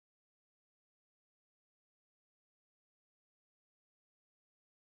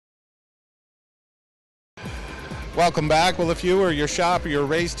Welcome back. Well, if you or your shop or your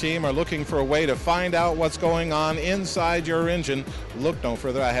race team are looking for a way to find out what's going on inside your engine, look no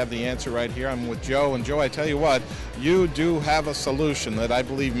further. I have the answer right here. I'm with Joe. And Joe, I tell you what, you do have a solution that I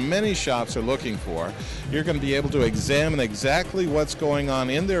believe many shops are looking for. You're going to be able to examine exactly what's going on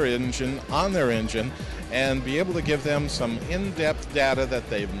in their engine, and be able to give them some in-depth data that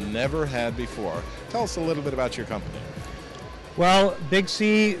they've never had before. Tell us a little bit about your company. Well, Big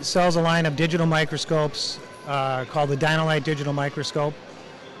C sells a line of digital microscopes called the Dino-Lite Digital Microscope,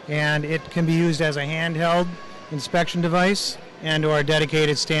 and it can be used as a handheld inspection device and or a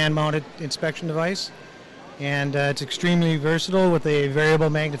dedicated stand-mounted inspection device. And it's extremely versatile with a variable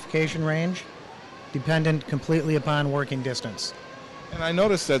magnification range, dependent completely upon working distance. And I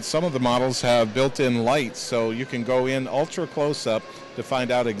noticed that some of the models have built-in lights, so you can go in ultra close-up to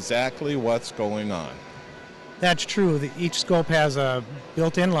find out exactly what's going on. That's true. Each scope has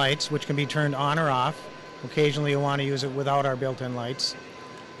built-in lights, which can be turned on or off. Occasionally you'll want to use it without our built-in lights,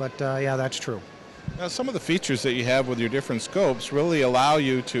 but yeah, that's true. Now, some of the features that you have with your different scopes really allow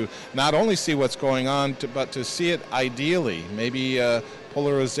you to not only see what's going on, but to see it ideally, maybe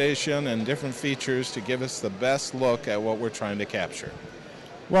polarization and different features to give us the best look at what we're trying to capture.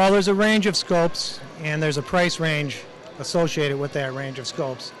 Well, there's a range of scopes, and there's a price range associated with that range of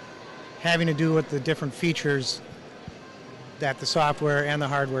scopes, having to do with the different features that the software and the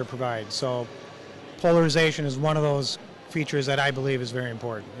hardware provide. So polarization is one of those features that I believe is very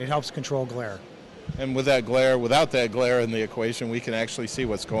important. It helps control glare. And with that glare, without that glare in the equation, we can actually see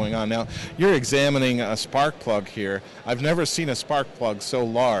what's going on. Now, you're examining a spark plug here. I've never seen a spark plug so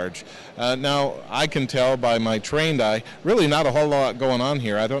large. Now, I can tell by my trained eye, really not a whole lot going on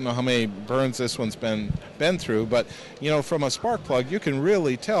here. I don't know how many burns this one's been through, but, you know, from a spark plug, you can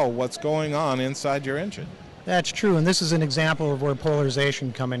really tell what's going on inside your engine. That's true, and this is an example of where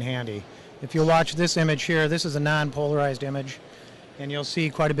polarization come in handy. If you'll watch this image here, this is a non-polarized image, and you'll see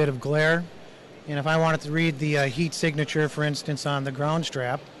quite a bit of glare. And if I wanted to read the heat signature, for instance, on the ground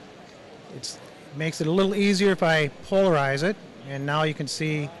strap, it makes it a little easier if I polarize it, and now you can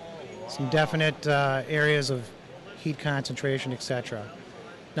see some definite areas of heat concentration, etc.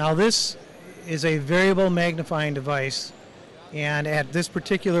 Now this is a variable magnifying device, and at this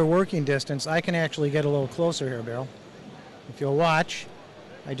particular working distance, I can actually get a little closer here, Bill. If you'll watch,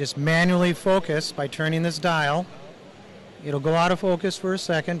 I just manually focus by turning this dial. It'll go out of focus for a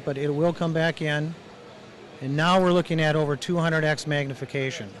second, but it will come back in. And now we're looking at over 200x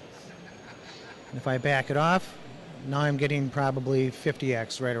magnification. And if I back it off, now I'm getting probably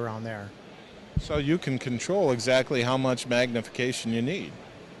 50x right around there. So you can control exactly how much magnification you need.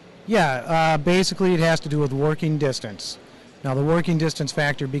 Yeah, basically it has to do with working distance. Now the working distance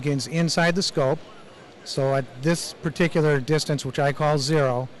factor begins inside the scope. So at this particular distance, which I call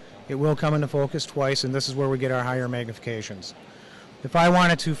 0, it will come into focus twice, and this is where we get our higher magnifications. If I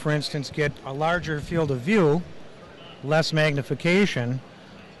wanted to, for instance, get a larger field of view, less magnification,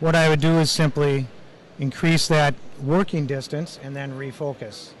 what I would do is simply increase that working distance and then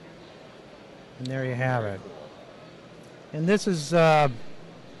refocus. And there you have it. And this is a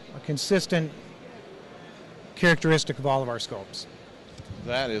consistent characteristic of all of our scopes.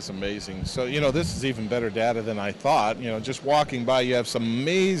 That is amazing. So, you know, this is even better data than I thought. You know, just walking by, you have some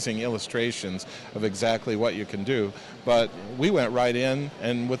amazing illustrations of exactly what you can do. But we went right in,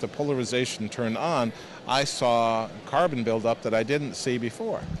 and with the polarization turned on, I saw carbon buildup that I didn't see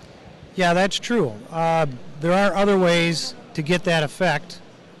before. Yeah, that's true. There are other ways to get that effect.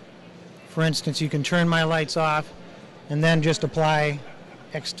 For instance, you can turn my lights off and then just apply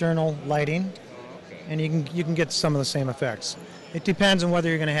external lighting, and you can get some of the same effects. It depends on whether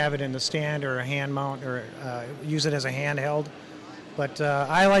you're going to have it in the stand or a hand mount or use it as a handheld. But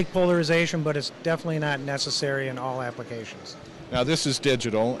I like polarization, but it's definitely not necessary in all applications. Now this is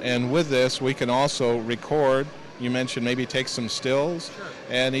digital, and with this we can also record. You mentioned maybe take some stills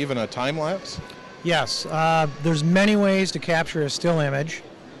and even a time lapse. Yes, there's many ways to capture a still image.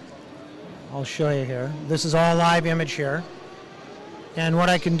 I'll show you here. This is all live image here. And what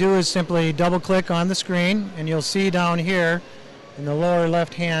I can do is simply double click on the screen, and you'll see down here in the lower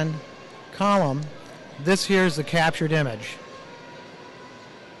left hand column, this here is the captured image.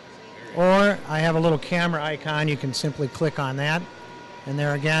 Or I have a little camera icon, you can simply click on that, and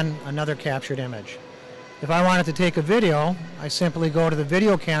there again, another captured image. If I wanted to take a video, I simply go to the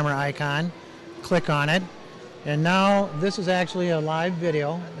video camera icon, click on it, and now this is actually a live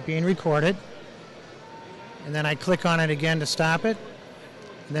video being recorded, and then I click on it again to stop it,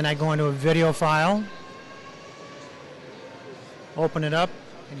 and then I go into a video file, open it up,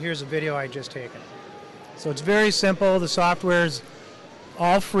 and here's a video I just taken. So it's very simple. The software is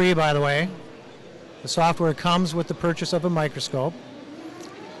all free, by the way. The software comes with the purchase of a microscope,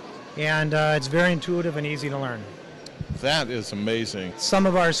 and it's very intuitive and easy to learn. That is amazing. Some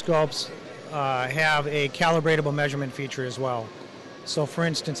of our scopes have a calibratable measurement feature as well. So for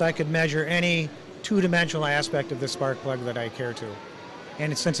instance, I could measure any two-dimensional aspect of the spark plug that I care to.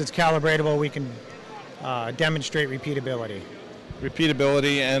 And since it's calibratable, we can demonstrate repeatability.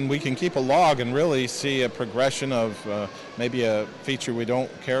 Repeatability, and we can keep a log and really see a progression of maybe a feature we don't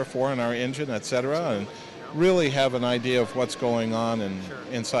care for in our engine, etc., and really have an idea of what's going on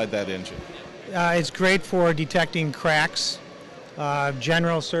inside that engine. It's great for detecting cracks,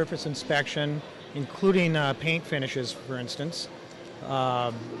 general surface inspection, including paint finishes, for instance,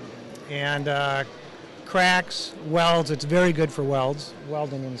 and cracks, welds. It's very good for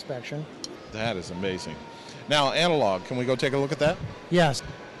welding inspection. That is amazing. Now, analog, can we go take a look at that? Yes.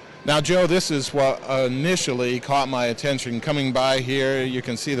 Now, Joe, this is what initially caught my attention. Coming by here, you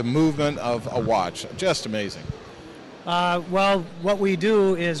can see the movement of a watch. Just amazing. Well, what we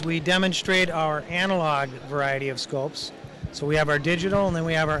do is we demonstrate our analog variety of scopes. So we have our digital and then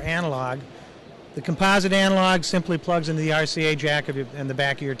we have our analog. The composite analog simply plugs into the RCA jack in the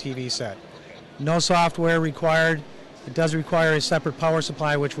back of your TV set. No software required. It does require a separate power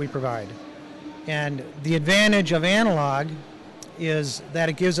supply, which we provide. And the advantage of analog is that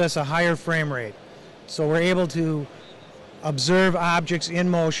it gives us a higher frame rate. So we're able to observe objects in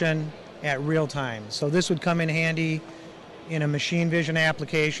motion at real time. So this would come in handy in a machine vision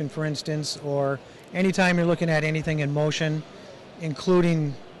application, for instance, or anytime you're looking at anything in motion,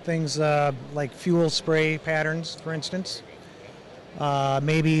 including things like fuel spray patterns, for instance,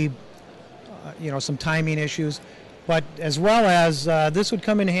 maybe some timing issues. But as well as this would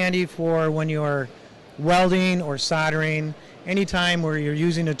come in handy for when you're welding or soldering, anytime where you're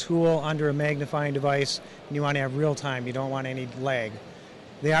using a tool under a magnifying device and you want to have real time, you don't want any lag.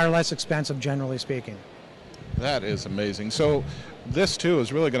 They are less expensive, generally speaking. That is amazing. So this too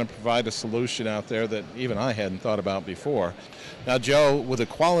is really going to provide a solution out there that even I hadn't thought about before. Now, Joe, with the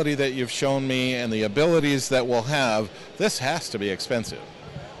quality that you've shown me and the abilities that we'll have, this has to be expensive.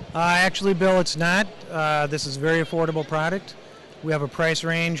 Actually, Bill, it's not. This is a very affordable product. We have a price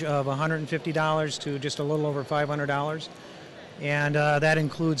range of $150 to just a little over $500. And that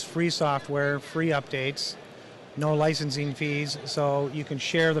includes free software, free updates, no licensing fees, so you can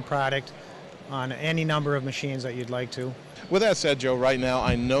share the product on any number of machines that you'd like to. With that said, Joe, right now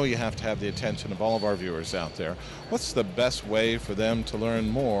I know you have to have the attention of all of our viewers out there. What's the best way for them to learn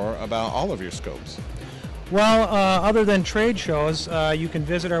more about all of your scopes? Well, other than trade shows, you can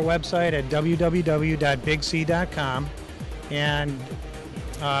visit our website at www.bigc.com, and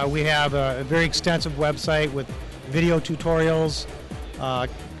we have a very extensive website with video tutorials, a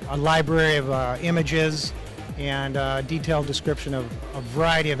library of images, and a detailed description of a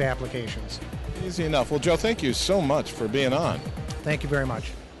variety of applications. Easy enough. Well, Joe, thank you so much for being on. Thank you very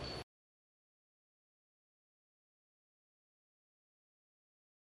much.